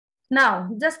Now,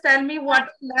 just tell me what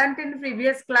you learned in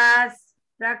previous class.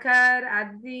 Prakhar,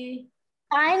 Advi.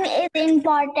 Time is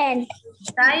important.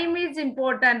 Time is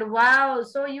important. Wow.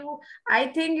 So I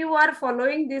think you are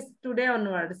following this today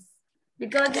onwards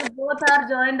because you both are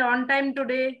joined on time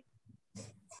today.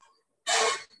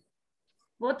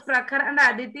 Both Prakhar and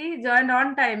Aditi joined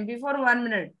on time before 1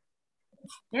 minute.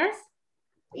 Yes.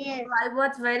 Yes. I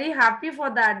was very happy for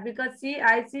that because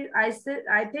I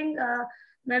think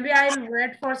maybe I'll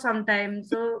wait for some time.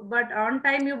 So, but on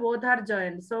time you both are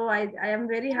joined. So I am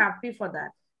very happy for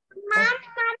that. Mom,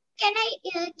 can I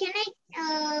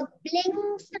blink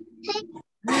something?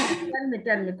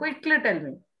 Tell me, quickly tell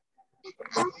me.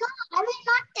 No, I will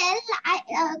not tell.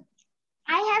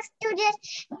 I have to just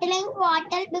drink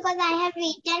water because I have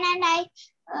eaten and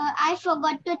I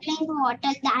forgot to drink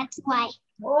water. That's why.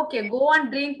 Okay, go and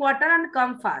drink water and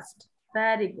come fast.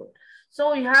 Very good.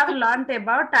 So you have learnt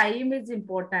about time is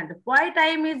important. Why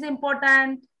time is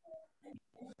important?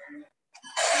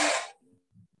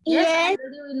 Yes.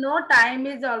 Already we know time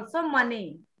is also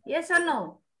money. Yes or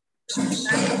no? Time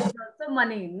is also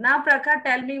money. Now, Prakhar,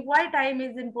 tell me why time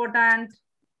is important.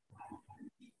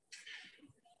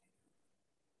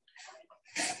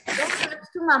 Don't touch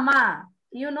to mama.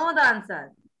 You know the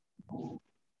answer.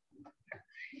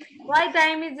 Why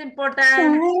time is important?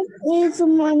 Time is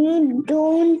money.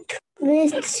 Don't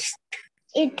waste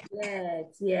it.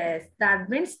 Yes. That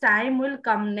means time will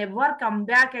never come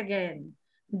back again.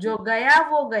 Jo gaya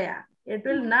wo gaya. It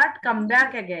will not come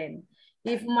back again.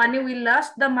 If money, we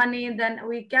lost the money, then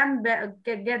we can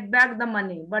get back the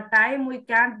money. But time, we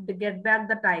can't get back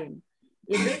the time.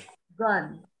 It is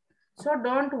gone. So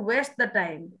don't waste the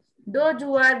time. Those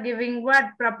who are giving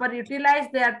what properly utilize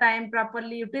their time,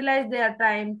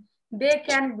 they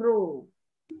can grow.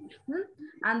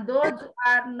 And those who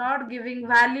are not giving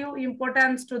value,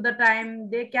 importance to the time,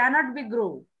 they cannot be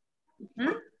grow.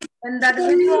 And that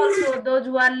video also, those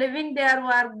who are living their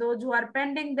work, those who are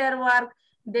pending their work,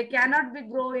 they cannot be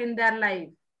grow in their life.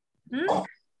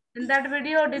 In that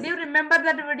video, did you remember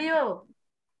that video?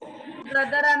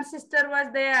 Brother and sister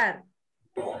was there.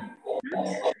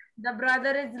 The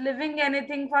brother is living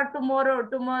anything for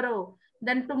tomorrow.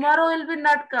 Then tomorrow will be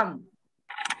not come.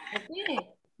 Okay.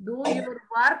 Do your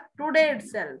work today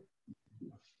itself.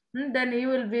 Then you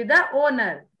will be the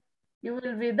owner. You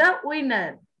will be the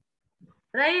winner.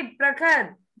 Right,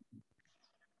 Prakhar?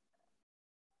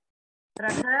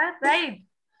 Prakhar, right?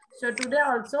 So today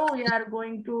also we are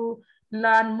going to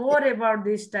learn more about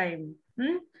this time.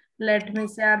 Let me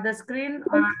share the screen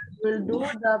and we'll do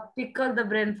the tickle the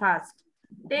brain fast.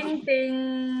 Ting,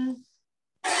 ting.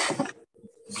 And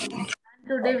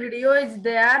today video is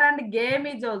there and game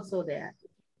is also there.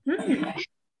 Now.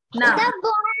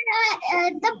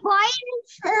 The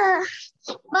boy's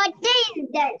birthday is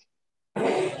there.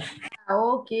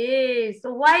 Okay.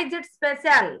 So why is it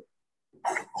special?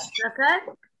 Prakhar?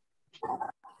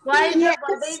 Why is your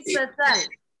birthday special?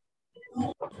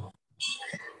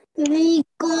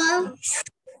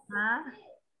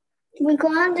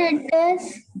 Because it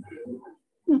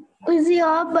is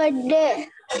your birthday.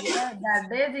 Yeah, that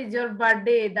day is your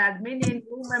birthday. That means a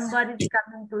new member is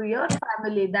coming to your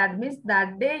family. That means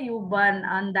that day you born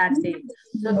on that day.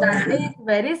 So that day is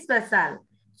very special.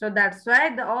 So that's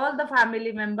why all the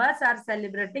family members are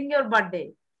celebrating your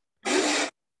birthday.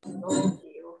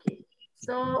 Okay.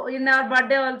 So in our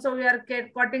birthday also we are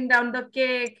cutting down the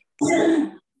cake.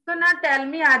 So now tell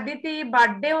me, Aditi,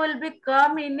 birthday will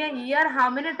become in a year. How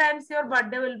many times your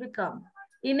birthday will become?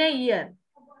 In a year.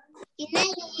 In a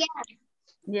year.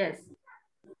 Yes.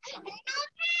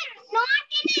 Not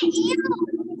in a year.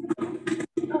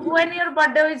 So when your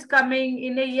birthday is coming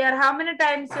in a year, how many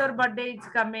times your birthday is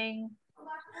coming?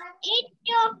 It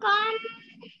will come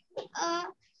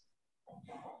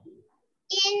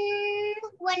in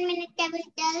 1 minute. I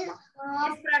will tell.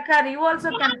 Yes, Prakhar, you also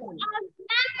can tell.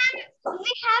 Ma'am,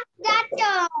 we have that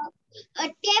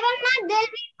table, ma'am. There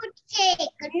we put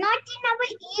cake, not in our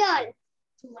ear.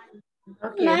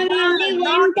 Okay. Ma'am, only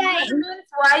one time. Year means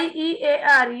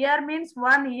YEAR. Year means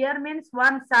 1 year means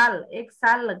 1 साल. एक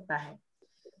साल लगता है.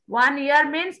 1 year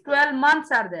means 12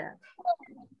 months are there.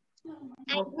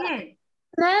 Okay.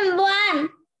 Ma'am, one.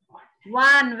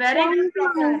 One, very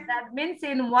good. That means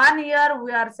in 1 year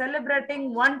we are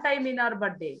celebrating one time in our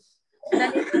birthday.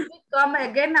 Then it will come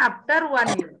again after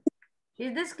 1 year.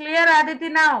 Is this clear, Aditi,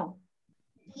 now?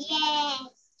 Yes.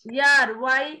 Year,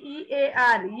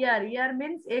 YEAR, year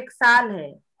means एक साल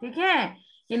है, ठीक है?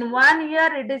 In 1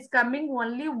 year it is coming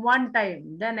only one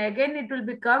time. Then again it will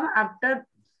become after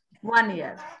 1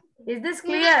 year. Is this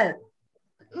clear?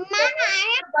 Ma'am,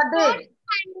 I have 400.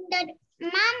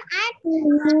 Ma'am,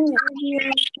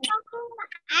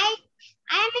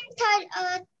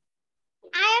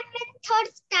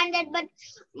 standard,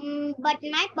 but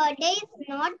my birthday is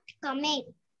not coming.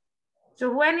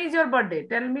 So when is your birthday?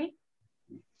 Tell me.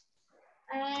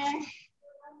 I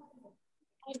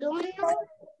don't know.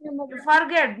 You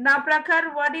forget. Now,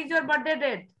 Prakhar, what is your birthday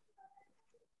date?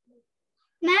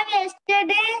 Ma'am,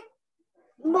 yesterday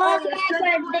was my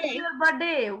Yesterday was birthday. your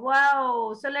birthday.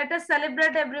 Wow. So let us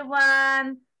celebrate,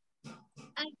 everyone.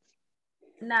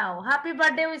 Now, happy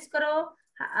birthday, wish karo.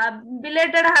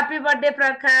 Belated happy birthday,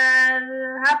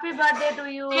 Prakhar. Happy birthday to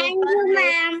you. Thank you,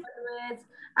 ma'am.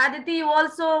 Aditi, you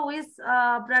also wish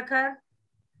Prakhar.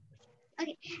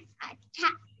 Okay.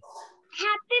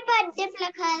 Happy birthday,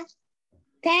 Prakhar.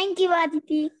 Thank you,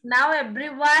 Aditi. Now,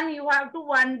 everyone, you have to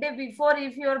one day before,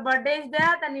 if your birthday is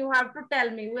there, then you have to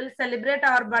tell me. We'll celebrate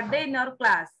our birthday in our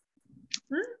class.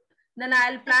 Then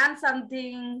I'll plan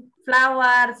something,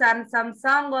 flowers and some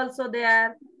song also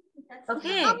there.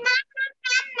 Okay. Oh,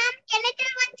 ma'am, can I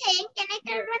tell one thing? Can I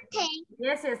tell one thing?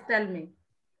 Yes, tell me.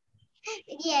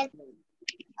 Yes.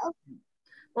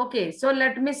 Okay, so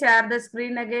let me share the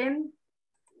screen again.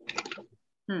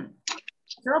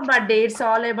 So birthday, it's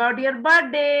all about your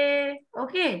birthday.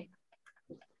 Okay.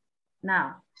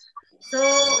 Now, so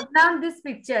now this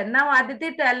picture. Now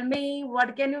Aditi, tell me,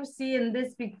 what can you see in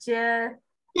this picture?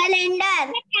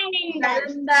 Calendar.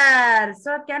 Calendar.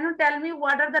 So can you tell me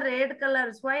what are the red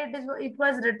colors? Why it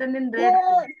was written in red?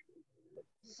 1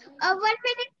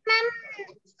 minute, ma'am.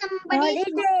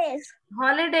 Holidays.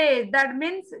 Holidays. That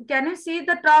means, can you see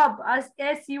the top?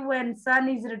 S-U-N, sun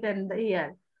is written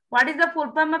here. What is the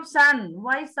full form of sun?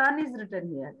 Why sun is written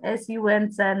here?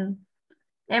 S-U-N, sun.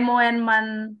 M-O-N,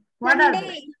 man. What Sunday.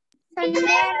 are they?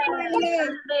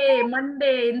 Sunday,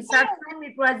 Monday. In Saturday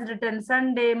it was written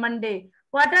Sunday, Monday.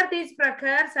 What are these,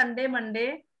 Prakhar? Sunday,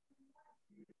 Monday?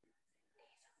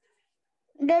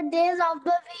 The days of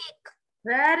the week.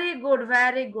 Very good,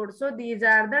 very good. So these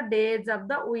are the days of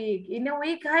the week. In a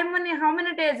week, how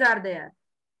many days are there?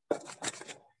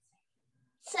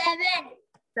 7.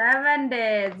 7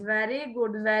 days. Very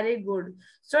good, very good.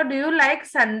 So do you like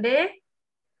Sunday?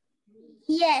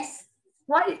 Yes.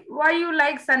 Why you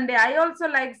like Sunday? I also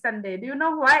like Sunday. Do you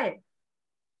know why?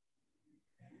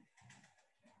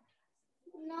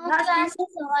 No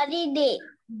classes, holiday.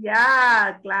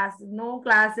 Yeah, no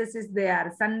classes is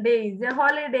there. Sunday is a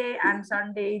holiday and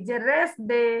Sunday is a rest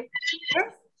day.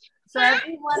 Yes? So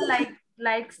everyone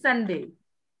like Sunday.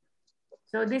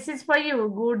 So this is for you.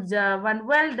 Good job and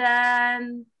well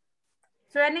done.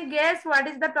 So any guess what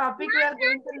is the topic we are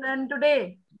going to learn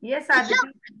today? Yes, Aditi.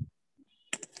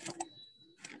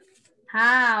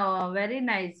 How? Very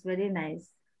nice, very nice.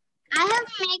 I have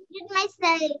made it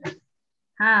myself.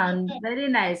 Very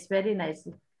nice, very nice.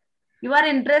 You are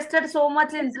interested, so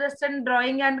much interested in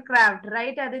drawing and craft,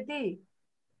 right, Aditi?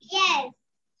 Yes.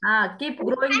 Keep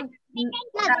growing.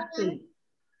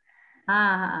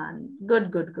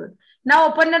 Good, good, good. Now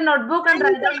open the notebook and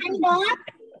write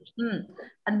down.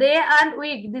 Day and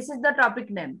week. This is the topic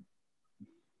name.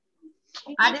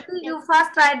 Aditi, you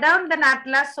first write down, then at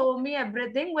last show me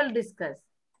everything. We'll discuss.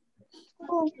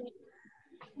 Okay.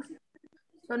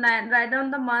 So write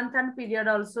down the month and period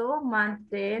also. Month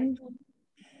 10.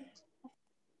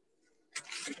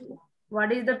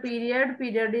 What is the period?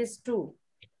 Period is 2.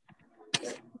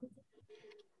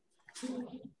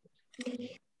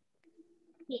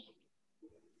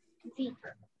 Week.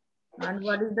 And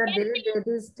what is the date? Date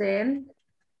is 10.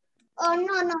 Oh,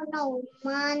 no.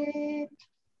 Month.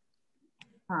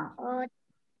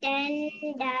 10,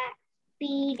 the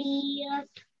period.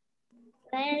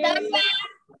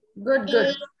 Good,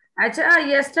 good. Achha,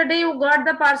 yesterday you got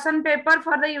the person paper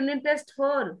for the unit test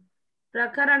 4.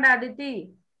 Prakhar and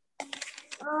Aditi.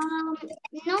 No,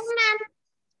 ma'am.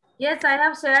 Yes, I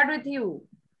have shared with you.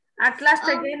 At last,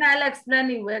 again, I'll explain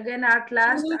you. Again, at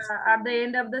last, at the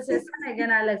end of the session,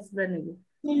 again, I'll explain you.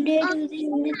 Ma'am,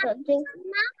 you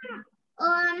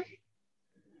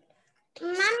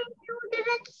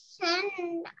didn't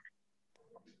send.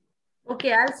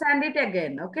 Okay, I'll send it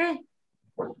again, okay?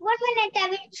 1 minute, I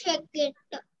will check it.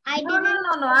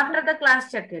 No. After the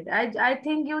class, check it. I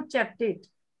think you checked it.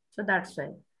 So that's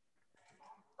why.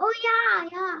 Oh,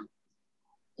 yeah.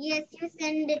 Yes, you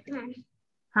send it, ma'am.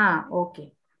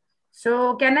 Okay.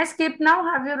 So can I skip now?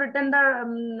 Have you written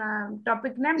the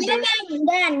topic name? Yeah,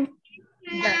 ma'am.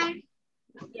 Done.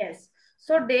 Yes.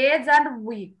 So days and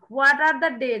week. What are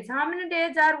the days? How many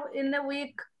days are in the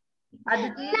week?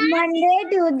 Aditi? Monday,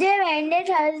 Tuesday, Wednesday,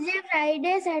 Thursday,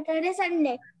 Friday, Saturday,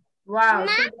 Sunday. Wow. Ma'am,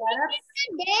 So which there are, is the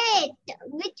date?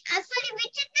 Which is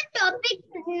the topic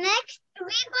next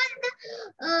week or the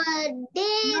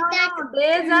day that? no,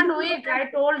 days and week.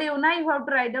 I told you now you have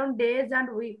to write down days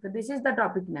and week. This is the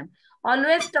topic name.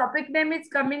 Always topic name is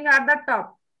coming at the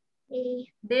top.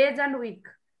 Days and week.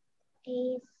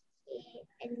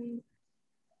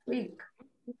 Week.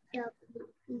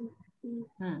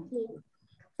 Hmm.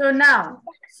 So now,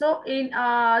 so in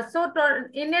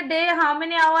in a day, how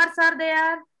many hours are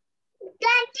there?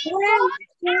 24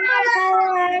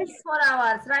 hours. 24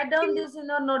 hours. Write down this in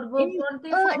your notebook. 24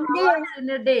 Day. hours in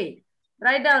a day.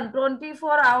 Write down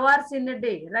 24 hours in a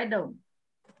day. Write down.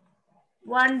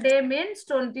 One day means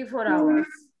 24 hours.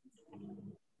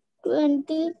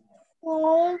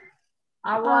 24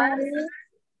 Hours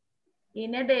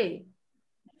in a day.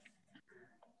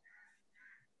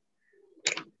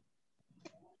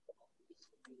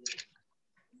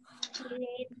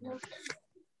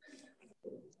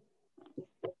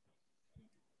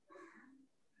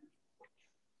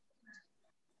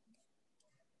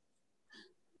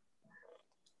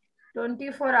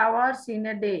 "24 hours in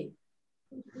a day."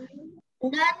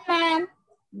 Done, ma'am.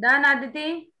 Done,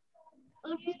 Aditi?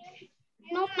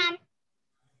 No, ma'am.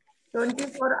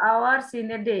 24 hours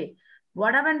in a day.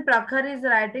 What happened? Prakhar is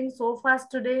writing so fast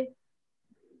today.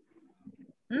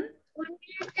 Hmm? 1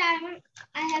 minute time.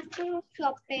 I have to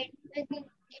stop it because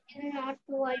it is not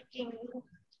working.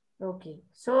 Okay.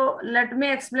 So let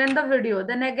me explain the video.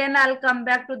 Then again, I'll come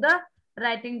back to the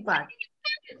writing part.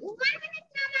 1 minute,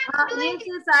 ma'am. I'm doing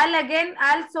Yes,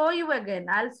 I'll show you again.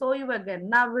 I'll show you again.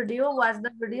 Now video, watch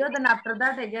the video. Then after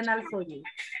that, again, I'll show you.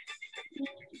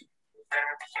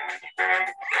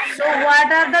 So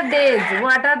what are the days?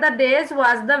 What are the days?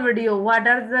 Watch the video. What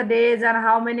are the days and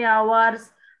how many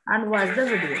hours? And watch the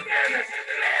video.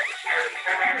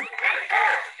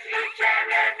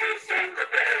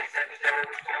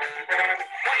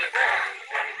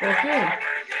 Okay.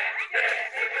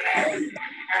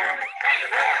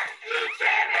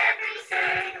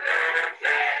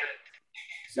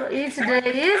 So each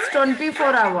day is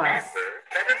 24 hours.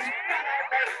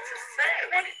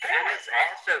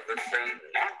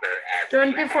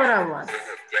 24 hours.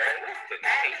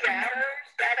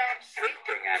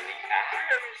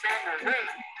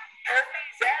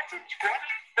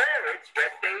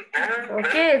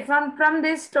 Okay, from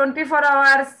this 24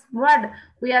 hours, what?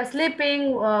 We are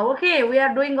sleeping. Okay, we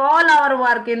are doing all our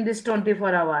work in this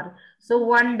 24 hour. So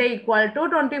one day equal to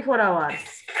 24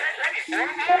 hours.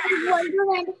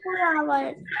 24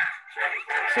 hours.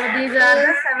 So these are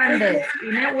the 7 days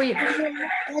in a week.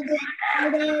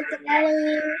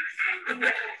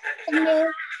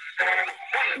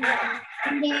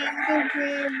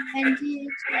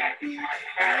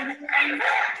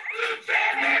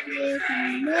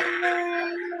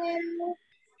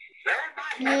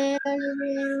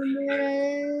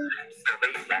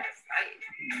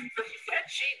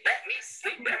 She'd let me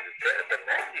sleep in the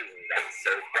morning. That's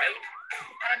so bright.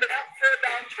 I've been up for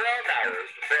about 12 hours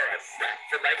before I slept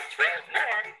for like 12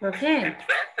 more. Okay. 12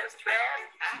 plus 12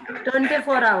 hours.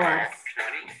 24 hours.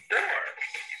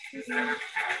 24.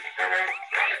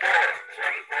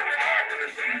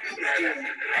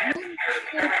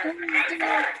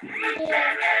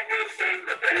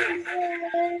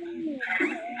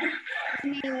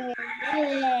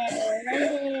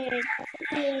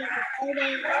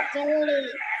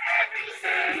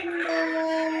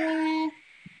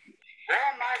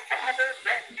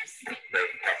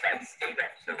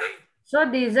 So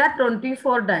these are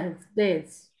 24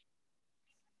 days.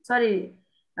 Sorry,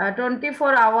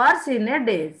 24 hours in a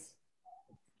days.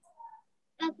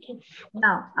 Okay.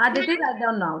 Now, Aditi, write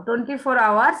down now. 24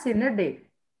 hours in a day.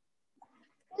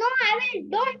 No, I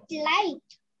don't like.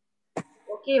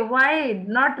 Okay, why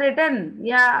not written?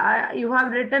 Yeah, you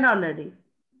have written already.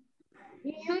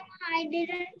 No, I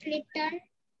didn't return.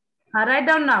 Write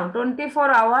down now.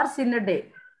 24 hours in a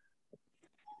day.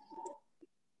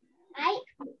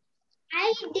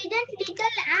 I didn't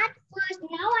return at first.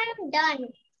 Now I'm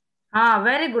done.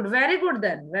 Very good. Very good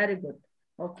then. Very good.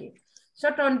 Okay.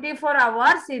 So 24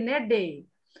 hours in a day.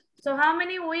 So how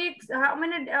many weeks, how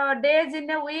many days in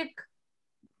a week?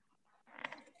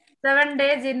 7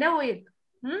 days in a week.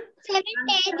 7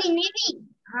 days in a week.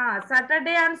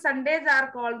 Saturday and Sundays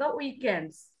are called the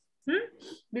weekends.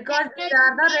 Because these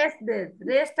are the rest days.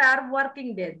 Rest are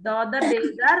working days. The other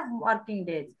days are working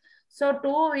days. So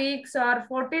 2 weeks or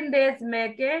 14 days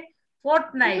make a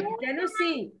fortnight. No. Can you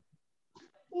see?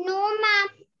 No, ma'am.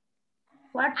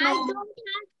 What? I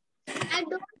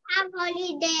don't have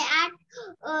holiday at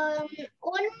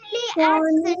only at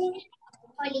Sunday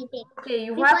holiday. Okay,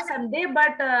 you have Sunday,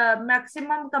 but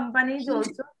maximum companies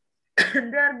also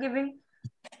They are giving.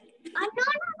 No.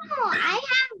 I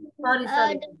Sorry, have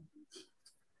sorry.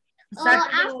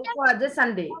 Saturday after also as a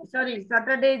Sunday. Sorry,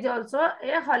 Saturday is also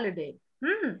a holiday.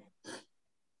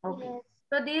 Okay. yes.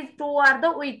 So these two are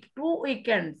the two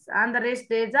weekends, and the rest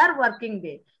days are working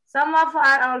day. Some of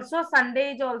are also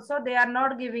Sunday is also they are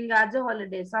not giving as a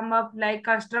holiday. Some of like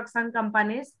construction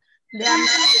companies, they are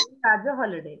not giving as a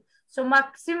holiday. So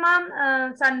maximum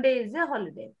Sunday is a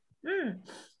holiday.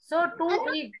 So 2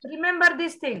 weeks. Remember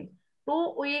this thing.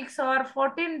 2 weeks or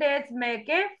 14 days make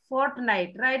a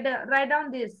fortnight. Write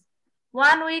down this.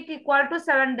 1 week equal to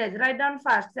 7 days. Write down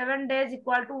fast. 7 days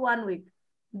equal to 1 week.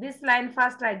 This line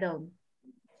fast write down.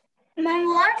 Ma'am,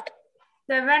 what?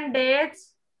 7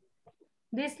 days.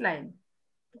 This line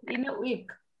in a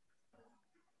week.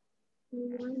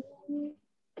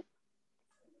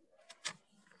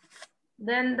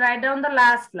 Then write down the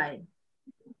last line.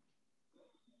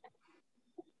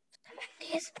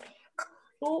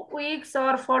 2 weeks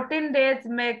or 14 days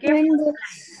make a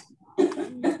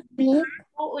 2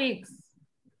 weeks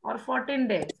or 14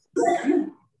 days.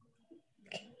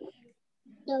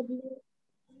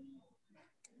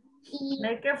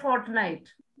 Make a fortnight.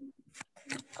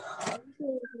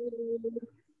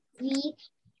 Week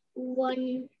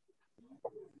 1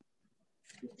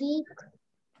 week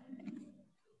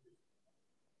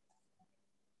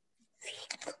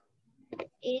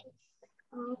is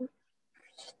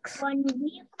 1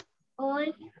 week or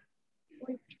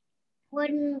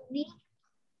 1 week.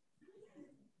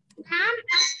 Ma'am,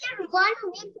 after 1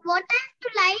 week, what I have to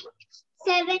like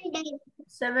 7 days.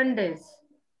 7 days.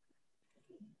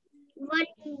 1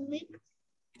 week,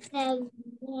 7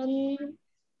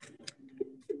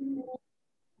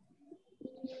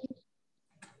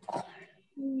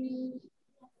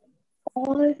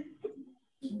 or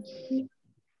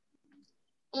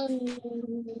and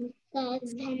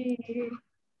 7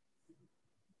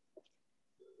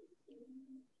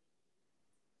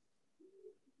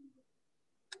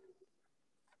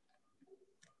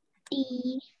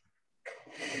 T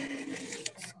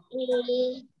A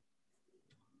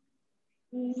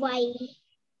Y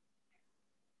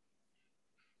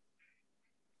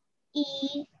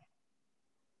E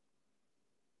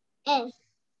S.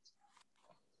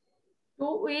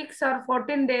 2 weeks or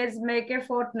 14 days make a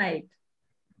fortnight.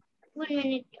 1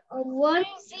 minute. 1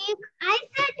 week. I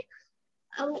said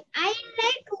I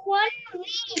like 1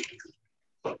 week.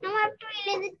 Now I have to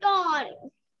erase it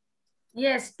all.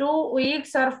 Yes, 2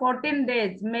 weeks or 14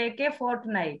 days make a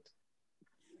fortnight.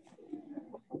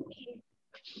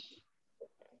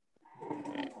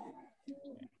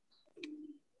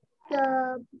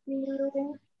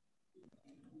 W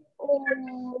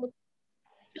O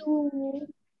 2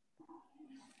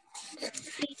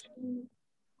 3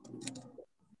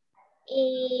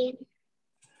 A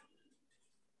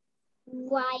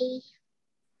Y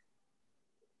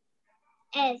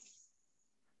S.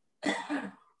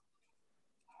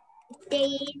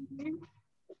 Days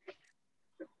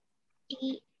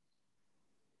T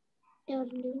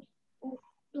W O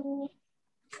 2.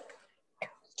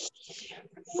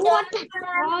 What?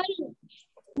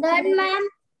 Done, ma'am.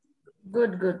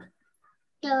 Good, good.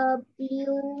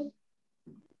 W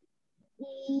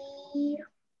E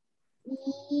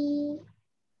E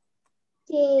K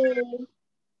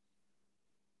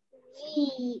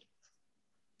V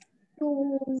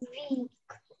 2 week.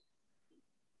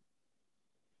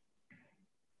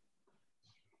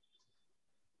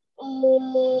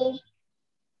 O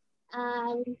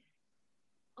and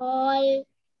all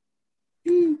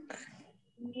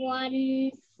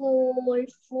 1 4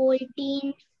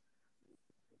 14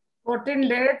 14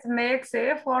 days makes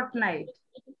a fortnight.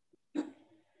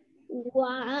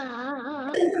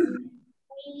 1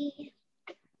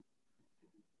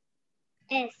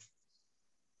 S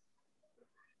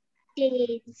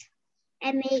days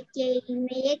make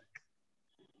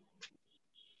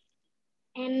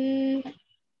M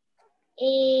A A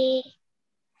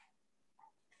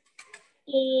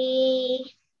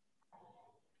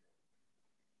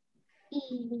E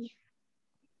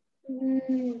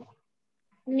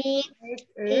make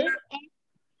A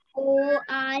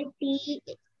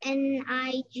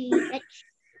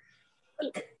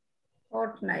Fortnigh.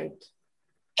 fortnight.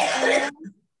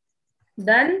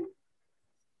 Done?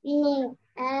 No,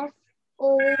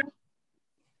 FORT.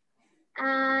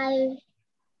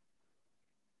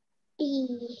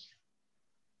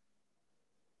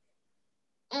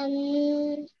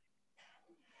 MIGH.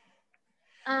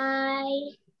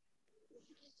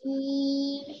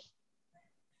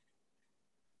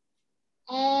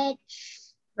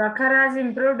 Prakhar has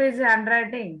improved his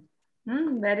handwriting.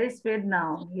 Very speed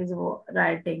now. He's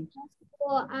writing.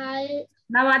 So I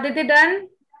Now Aditi done.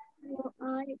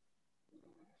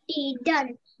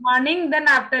 done. Morning, then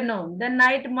afternoon, then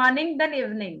night, morning, then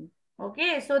evening.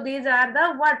 Okay, so these are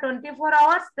the what 24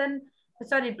 hours, then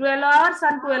sorry 12 hours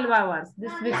and 12 hours.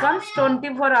 This becomes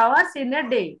 24 hours in a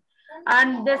day.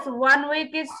 And this 1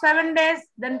 week is 7 days,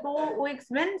 then 2 weeks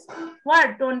means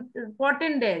what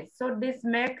 14 days. So this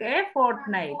make a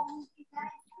fortnight.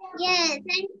 Yes,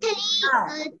 and Now,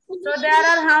 so there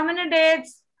are how many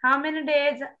days? How many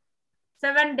days?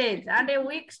 7 days. And a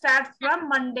week starts from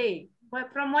Monday.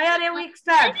 From where a week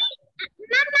starts?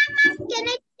 Mom, can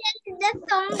I tell the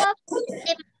song of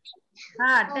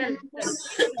Tell.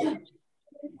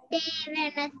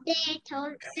 Wednesday,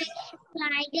 Thursday,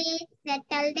 Friday,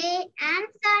 Saturday, and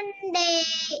Sunday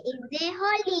is a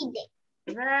holiday.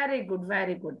 Very good,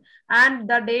 very good. And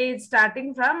the day is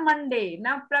starting from Monday.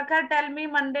 Now, Prakhar, tell me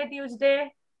Monday,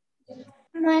 Tuesday.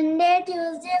 Monday,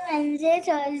 Tuesday, Wednesday,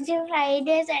 Thursday,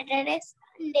 Friday, Saturday,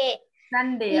 Sunday.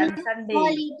 Sunday and Sunday.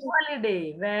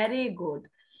 Holiday. Very good.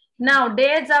 Now,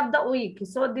 days of the week.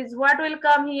 So, this what will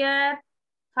come here?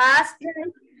 First?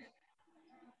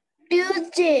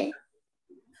 Tuesday.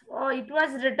 Oh, it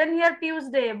was written here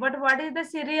Tuesday. But what is the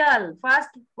serial? First,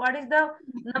 what is the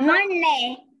number?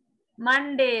 Monday.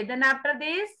 Monday. Then after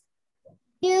this?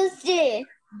 Tuesday.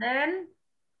 Then?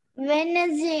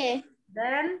 Wednesday.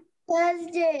 Then?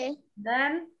 Thursday.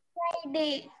 Then?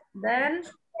 Friday. Then?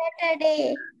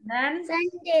 Saturday. Then?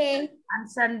 Sunday. And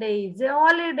Sunday is a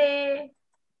holiday.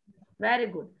 Very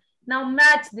good. Now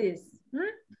match this.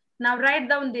 Now write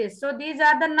down this. So these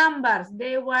are the numbers.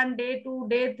 Day 1, day 2,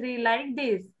 day 3 like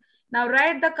this. Now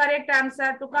write the correct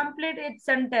answer to complete its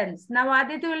sentence. Now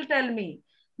Aditi will tell me.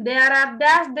 There are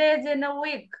dash days in a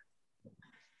week.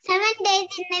 7 days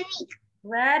in a week.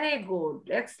 Very good.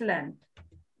 Excellent.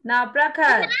 Now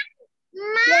Prakhar.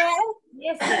 Mom,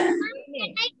 Yes. can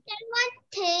I tell one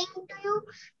thing to you?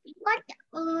 But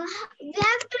we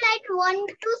have to write 1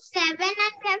 to 7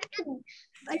 and we have to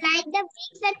write the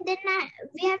weeks and then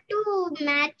we have to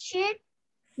match it.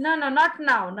 No, not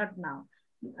now. Not now.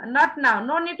 Not now.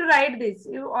 No need to write this.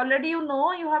 You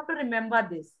know. You have to remember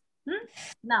this.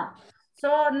 Now.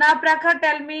 So now Prakhar,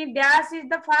 tell me, dash is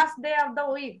the first day of the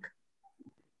week.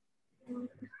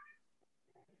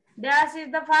 Dash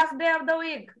is the first day of the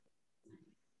week.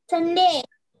 Sunday.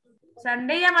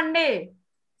 Sunday or Monday?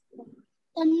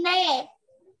 Sunday.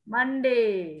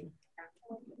 Monday.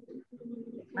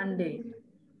 Monday.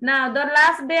 Now the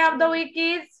last day of the week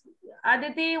is,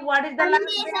 Aditi, what is the last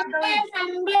day of the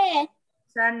week?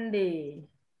 Sunday.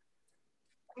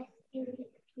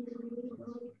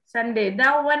 Sunday.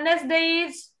 Now Wednesday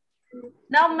is,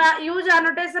 now use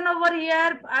annotation over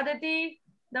here, Aditi.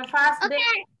 The first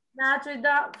day match with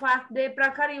the first day.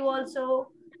 Prakhar, you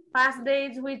also. First day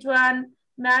is which one?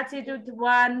 Match it with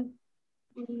 1.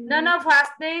 No,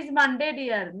 first day is Monday,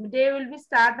 dear. Day will be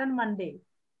start on Monday.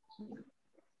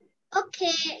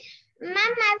 Okay. Ma'am,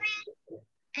 I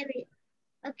will.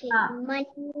 Okay.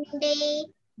 Monday.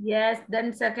 Yes.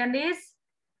 Then second is?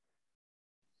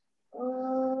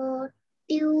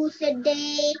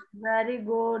 Tuesday. Very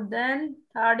good. Then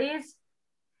third is?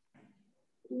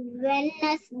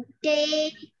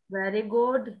 Wednesday. Very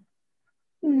good.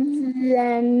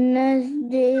 Wednesday.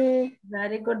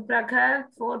 Very good, Prakhar.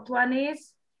 Fourth one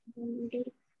is?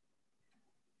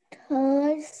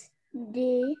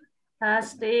 Thursday.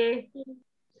 Thursday.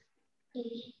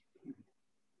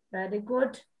 Very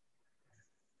good.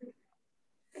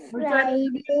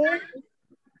 Friday.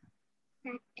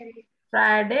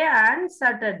 Friday and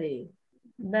Saturday.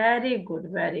 Very good,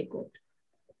 very good.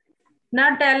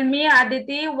 Now tell me,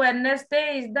 Aditi,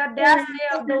 Wednesday is the dash day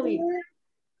of the week.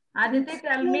 Aditi,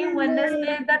 tell me,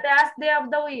 Wednesday is the dash day of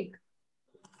the week.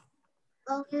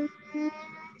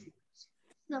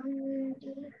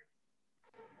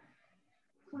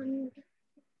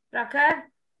 Prakhar?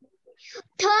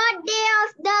 Third day of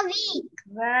the week.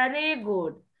 Very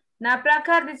good. Now,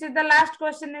 Prakhar, this is the last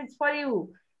question. It's for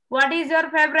you. What is your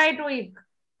favorite week?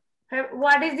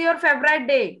 What is your favorite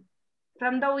day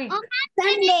from the week?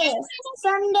 Sunday.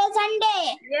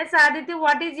 Sunday. Yes, Aditi,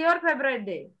 what is your favorite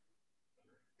day?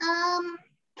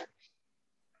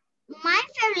 My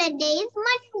favorite day is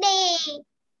Monday.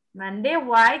 Monday,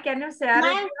 why? Can you share it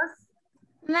with us?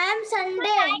 Ma'am,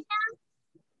 Sunday.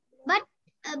 But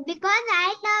because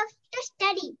I love to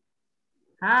study.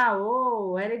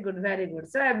 Oh, very good, very good.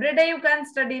 So every day you can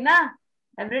study, na?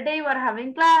 Every day you are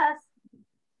having class.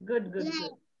 Good.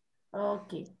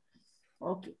 Okay.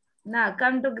 Now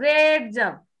come to great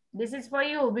job. This is for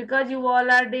you because you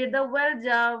all are did the well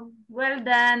job. Well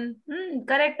done.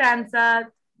 Correct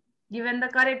answer. Given the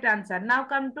correct answer. Now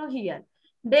come to here.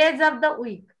 Days of the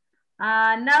week.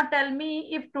 Now tell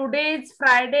me, if today is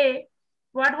Friday,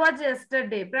 what was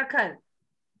yesterday? Prakhar.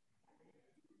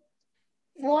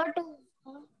 What?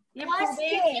 If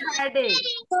today is Friday.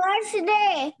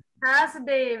 Thursday.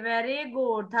 Thursday. Very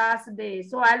good. Thursday.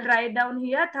 So I'll write down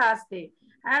here Thursday.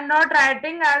 I'm not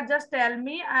writing. I'll just tell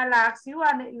me. I'll ask you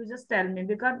and you just tell me,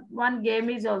 because one game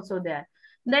is also there.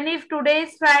 Then if today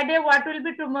is Friday, what will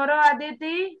be tomorrow,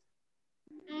 Aditi?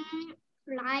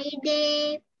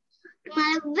 Friday.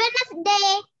 Tomorrow,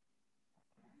 Wednesday.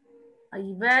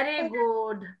 Very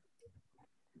good.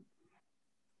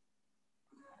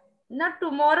 Not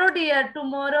tomorrow, dear.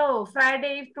 Tomorrow.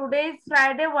 Friday. If today is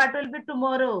Friday, what will be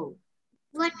tomorrow?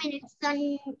 1 minute.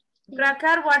 Sunday.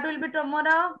 Prakhar, what will be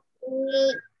tomorrow?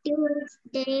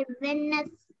 Tuesday,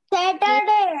 Wednesday.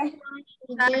 Saturday.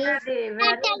 Saturday.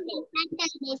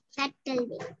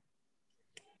 Saturday.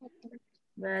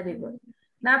 Very good.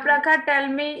 Now, Prakhar, tell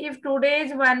me, if today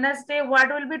is Wednesday, what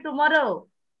will be tomorrow?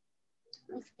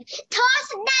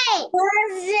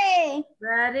 Thursday.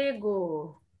 Very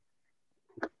good.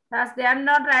 Thursday. I'm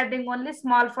not writing, only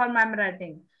small form I'm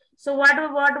writing. So what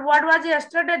was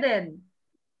yesterday then?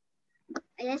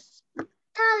 Yes.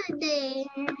 Thursday.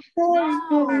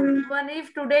 No. Even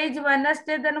if today is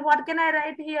Wednesday, then what can I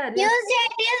write here?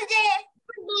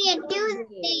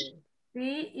 Tuesday.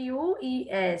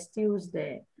 Tues.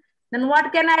 Tuesday. Then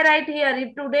what can I write here?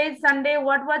 If today is Sunday,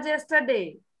 what was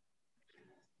yesterday?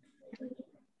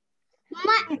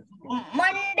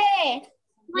 Monday.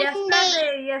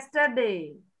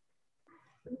 Yesterday.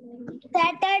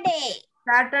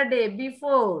 Saturday.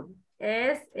 Before.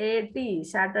 S-A-T.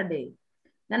 Saturday.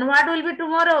 Then what will be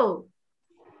tomorrow?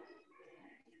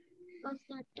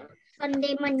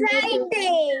 Sunday, Monday.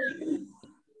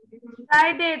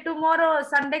 Friday. Tomorrow.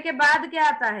 Sunday के बाद क्या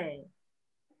आता है?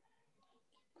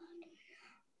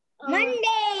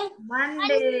 Monday.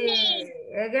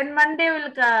 Again Monday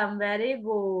will come. Very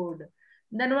good.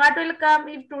 Then what will come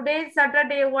if today is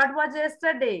Saturday? What was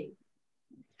yesterday?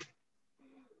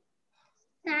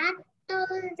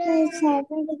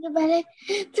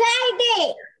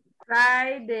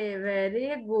 Friday.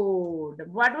 Very good.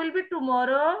 What will be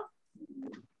tomorrow?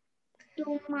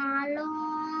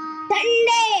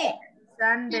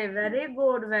 Sunday. Very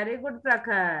good. Very good,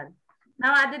 Prakhar.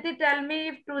 Now, Aditi, tell me,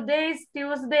 if today is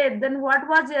Tuesday, then what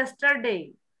was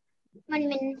yesterday? 1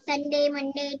 minute. Sunday,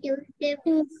 Monday, Tuesday.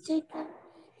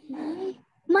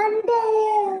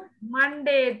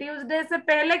 Monday. Tuesday से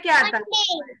पहले क्या आता है?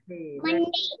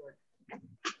 Monday.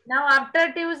 Now,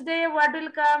 after Tuesday, what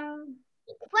will come?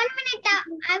 1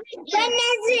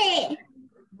 minute.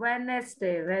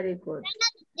 Wednesday. Very good.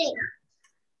 Wednesday.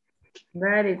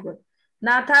 Very good.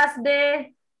 Now,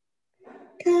 Thursday.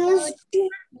 Thursday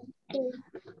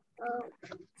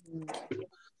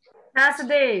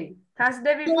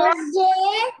before?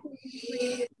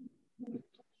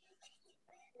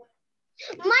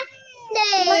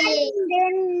 Monday.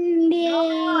 No,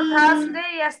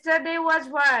 Thursday. Yesterday was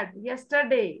what?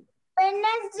 Yesterday.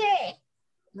 Wednesday.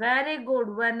 Very good.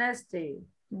 Wednesday.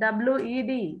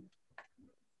 W-E-D.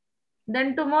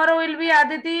 Then tomorrow will be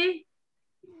Aditi?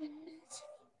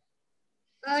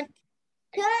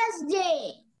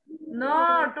 Thursday.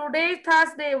 No, today is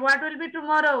Thursday. What will be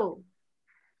tomorrow?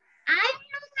 I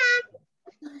know,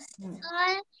 ma'am.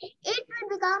 It will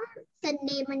become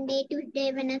Sunday, Monday,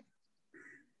 Tuesday, Wednesday,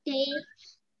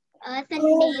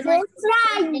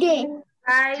 Sunday,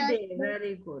 Friday.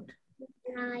 Very good.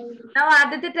 Now,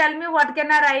 Aditi, tell me what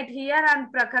can I write here,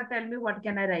 and Prakhar, tell me what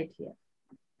can I write here.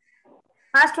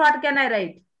 First, what can I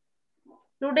write?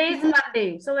 Today is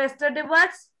Monday. So, yesterday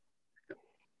was?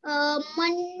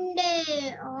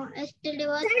 Monday. Yesterday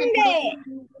was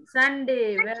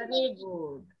Sunday. Very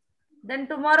good. Then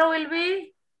tomorrow will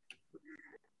be?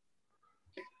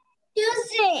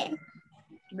 Tuesday.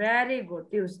 Very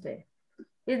good. Tuesday.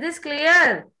 Is this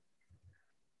clear?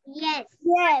 Yes.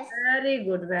 Very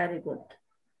good. Very good.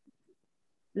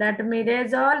 Let me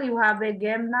erase all. You have a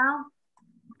game now.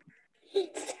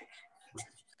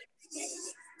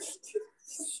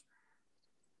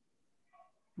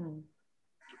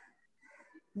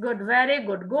 Good. Very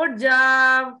good. Good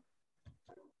job.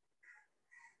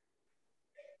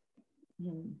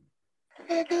 Ma'am,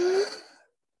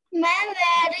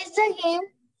 where is the game?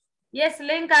 Yes,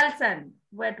 link I'll send.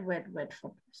 Wait for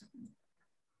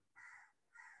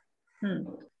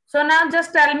So now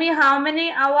just tell me how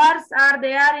many hours are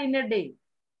there in a day?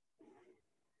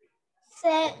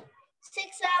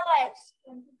 6 hours.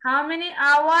 How many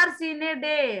hours in a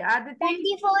day, Aditi?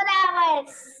 24 hours.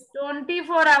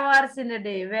 24 hours in a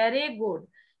day. Very good.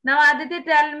 Now, Aditi,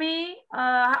 tell me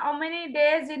how many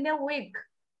days in a week?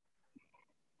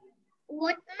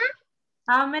 What, ma'am?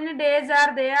 How many days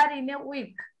are there in a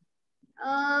week?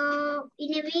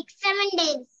 In a week, 7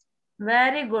 days.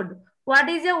 Very good. What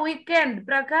is a weekend?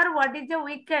 Prakhar, what is a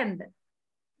weekend?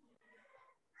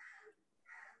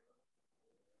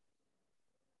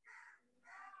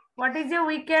 What is a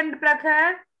weekend,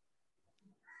 Prakhar?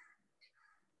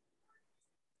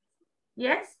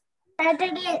 Yes?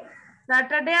 Saturday.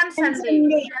 Saturday and Sunday. Sunday.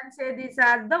 You can say these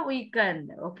are the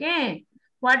weekend. Okay.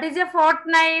 What is a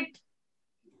fortnight?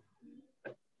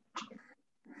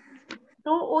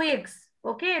 2 weeks.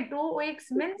 Okay. 2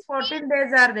 weeks means 14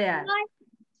 days are there.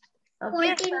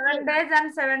 Okay. 7 days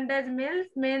and 7 days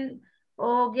mean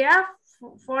oh yeah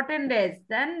 14 days.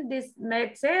 Then this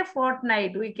makes a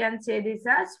fortnight. We can say this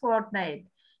as fortnight.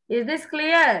 Is this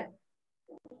clear?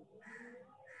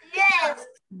 Yes.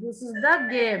 This is the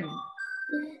game.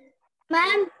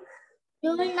 Ma'am,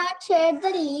 you will not share the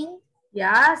link.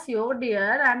 Yes, you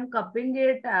dear. I'm copying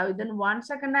it. Within 1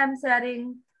 second, I'm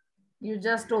sharing. You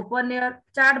just open your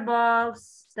chat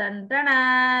box. Dun, dun,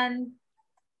 dun.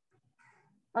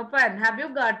 Open. Have you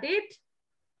got it?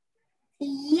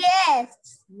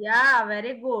 Yes. Yeah,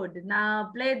 very good.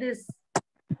 Now play this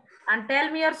and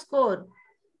tell me your score.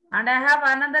 And I have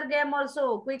another game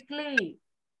also. Quickly.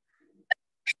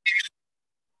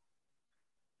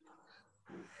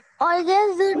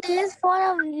 Organize the days for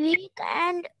a week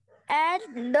and add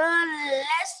the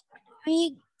last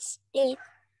week's day.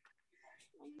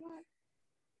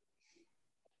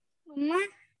 Mama?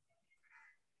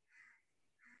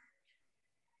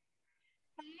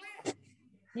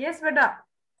 Yes, beta.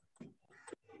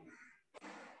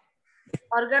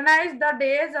 Organize the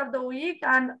days of the week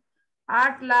and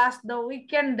at last the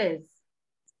weekend days.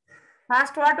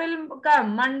 First, what will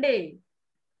come? Monday.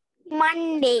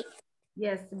 Monday.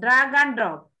 Yes, drag and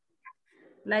drop.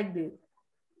 Like this.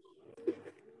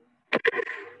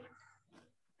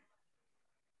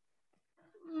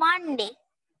 Monday.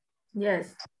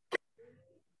 Yes.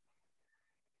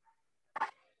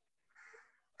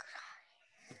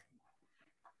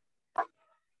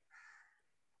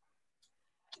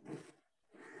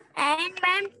 And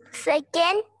ma'am,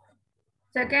 second.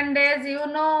 Second days, you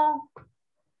know.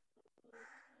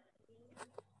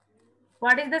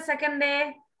 What is the second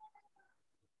day?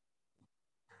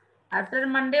 After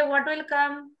Monday, what will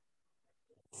come?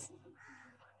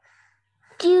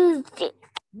 Tuesday.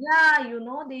 Yeah, you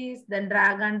know this. Then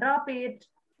drag and drop it.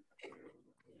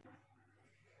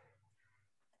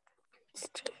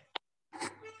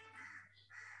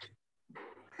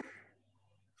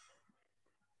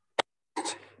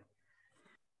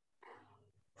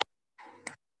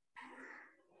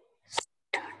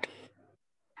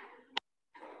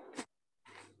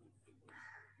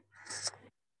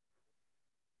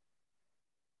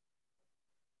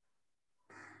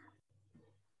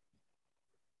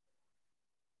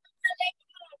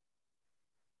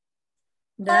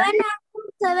 Done?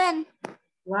 7.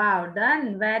 Wow,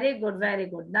 done. Very good, very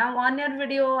good. Now on your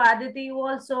video, Aditi, you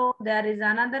also. There is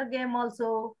another game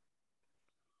also.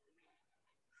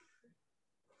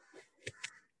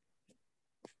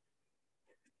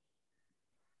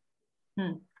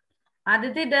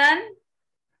 Aditi, done?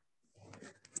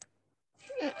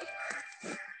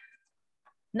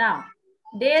 Now,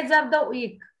 days of the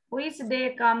week. Which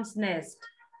day comes next?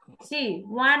 See,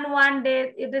 one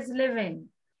day it is living.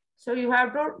 So you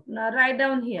have to write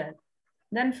down here.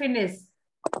 Then finish.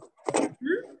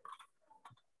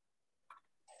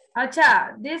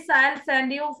 Acha, this I'll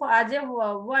send you for as a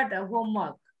what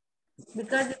homework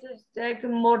because it will take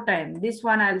more time. This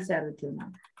one I'll share with you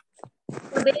now.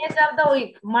 So days of the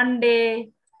week: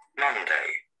 Monday.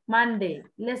 Monday.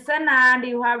 Listen and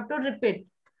you have to repeat.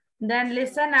 Then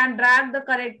listen and drag the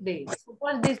correct day.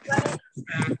 Suppose this one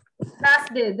is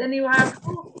Thursday. Then you have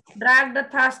to drag the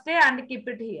Thursday and keep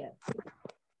it here.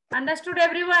 Understood,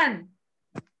 everyone?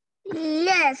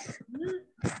 Yes.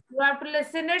 You have to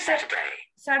listen it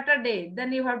Saturday.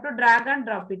 Then you have to drag and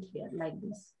drop it here like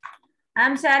this. I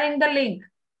am sharing the link.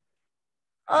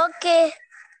 Okay.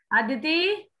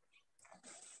 Aditi?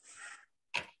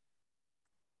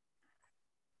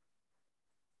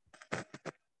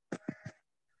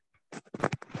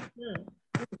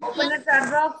 Open the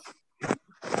chat box.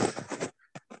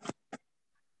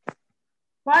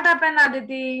 What happened,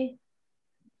 Aditi?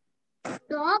 My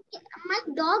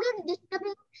dog is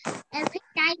disturbing every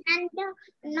time, and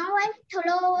now I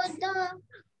throw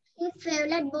his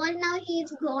favorite ball. Now he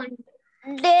is gone.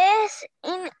 Days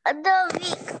in the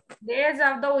week. Days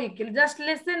of the week. Just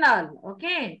listen all.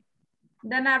 Okay.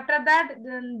 Then after that,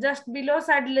 then just below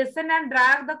side, listen and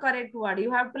drag the correct word.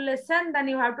 You have to listen, then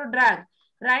you have to drag.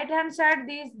 Right hand side,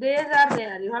 these days are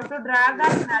there. You have to drag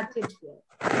and match it here.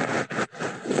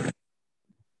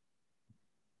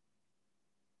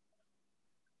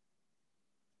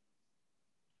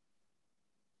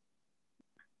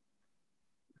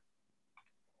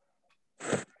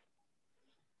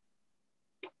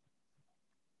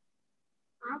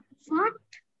 What?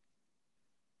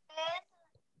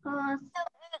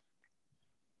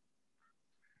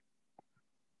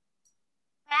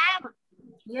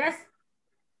 Yes.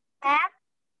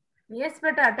 Yes,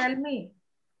 beta, tell me.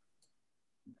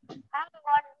 What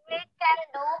we can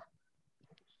do?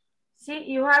 See,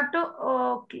 you have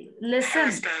to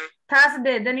listen.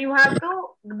 Thursday. Then you have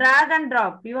to drag and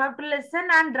drop. You have to listen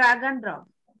and drag and drop.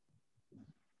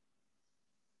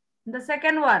 The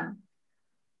second one.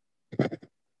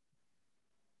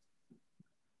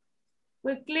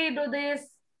 Quickly do this.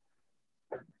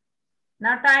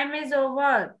 Now time is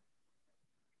over.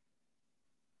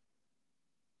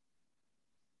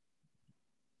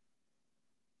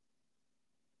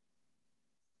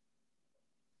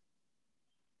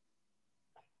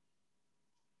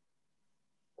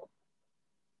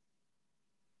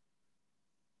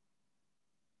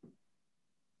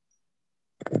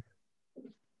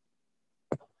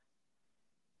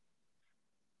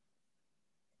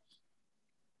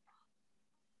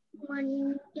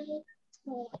 Monday.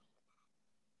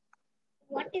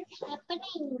 What is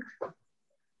happening?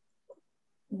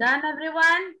 Done,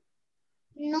 everyone?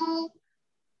 No.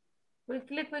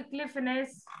 Quickly finish.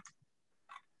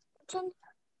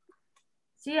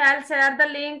 See, I'll share the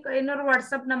link in your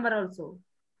WhatsApp number also.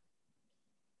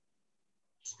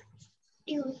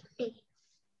 Tuesday.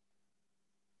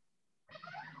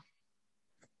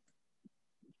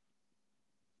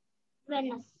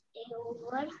 Wednesday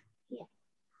over here.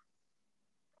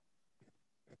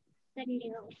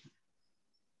 Sunday over.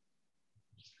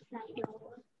 Friday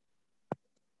over.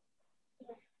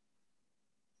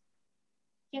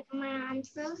 Check my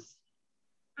answers.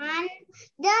 And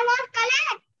they are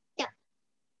correct.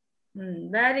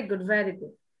 Very good, very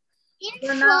good.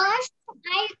 In first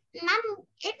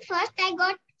I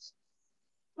got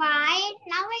 5.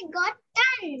 Now I got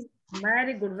 10.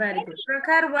 Very good, very good.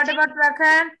 Prakhar, what about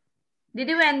Prakhar? Did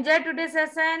you enjoy today's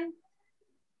session?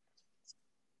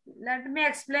 Let me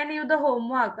explain you the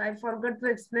homework. I forgot to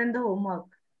explain the homework.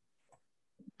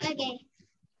 Okay.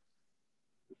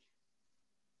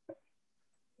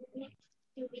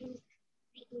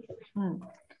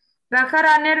 Prakhar,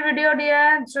 on your video,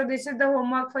 dear. So this is the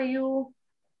homework for you.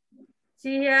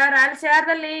 See here, I'll share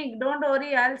the link. Don't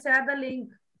worry, I'll share the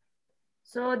link.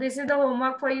 So this is the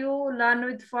homework for you. Learn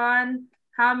with fun.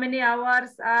 How many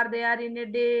hours are there in a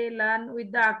day? Learn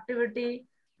with the activity.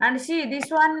 And see, this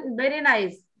one very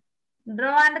nice.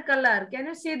 Draw and color. Can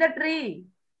you see the tree?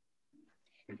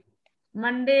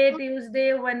 Monday,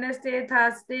 Tuesday, Wednesday,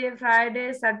 Thursday,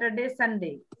 Friday, Saturday,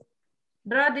 Sunday.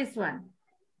 Draw this one.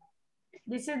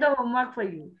 This is the homework for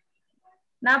you.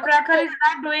 Now Prakhar is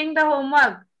not doing the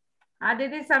homework.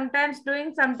 Aditi sometimes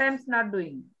doing, sometimes not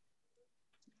doing.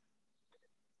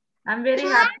 I'm very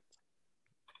happy.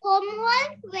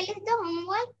 Homework? Where is the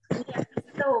homework? Yes, this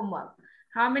is the homework.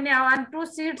 How many? 1, 2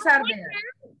 seats are there?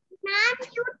 Ma'am,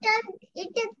 you tell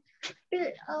it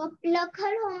is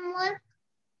Prakhar homework.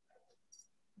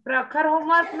 Prakhar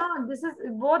homework? No, this is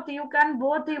both. You can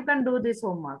do this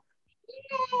homework.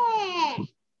 Yeah.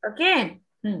 Okay.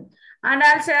 And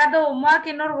I'll share the homework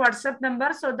in your WhatsApp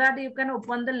number so that you can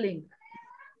open the link.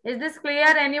 Is this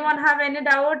clear? Anyone have any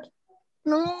doubt?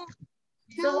 No.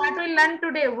 So what we learned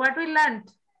today? What we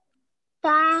learned?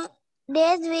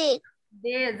 Days week.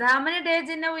 Days. How many days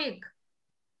in a week?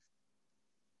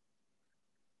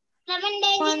 7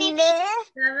 days in a week.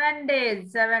 7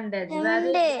 days. 7 days.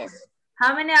 7 days.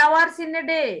 How many hours in a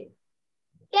day?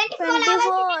 24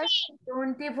 hours.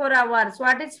 24 hours.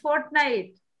 What is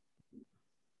fortnight?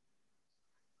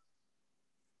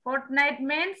 Fortnight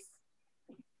means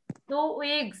 2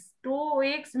 weeks. 2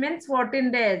 weeks means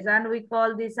 14 days. And we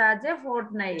call this as a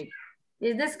fortnight.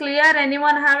 Is this clear?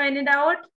 Anyone have any doubt?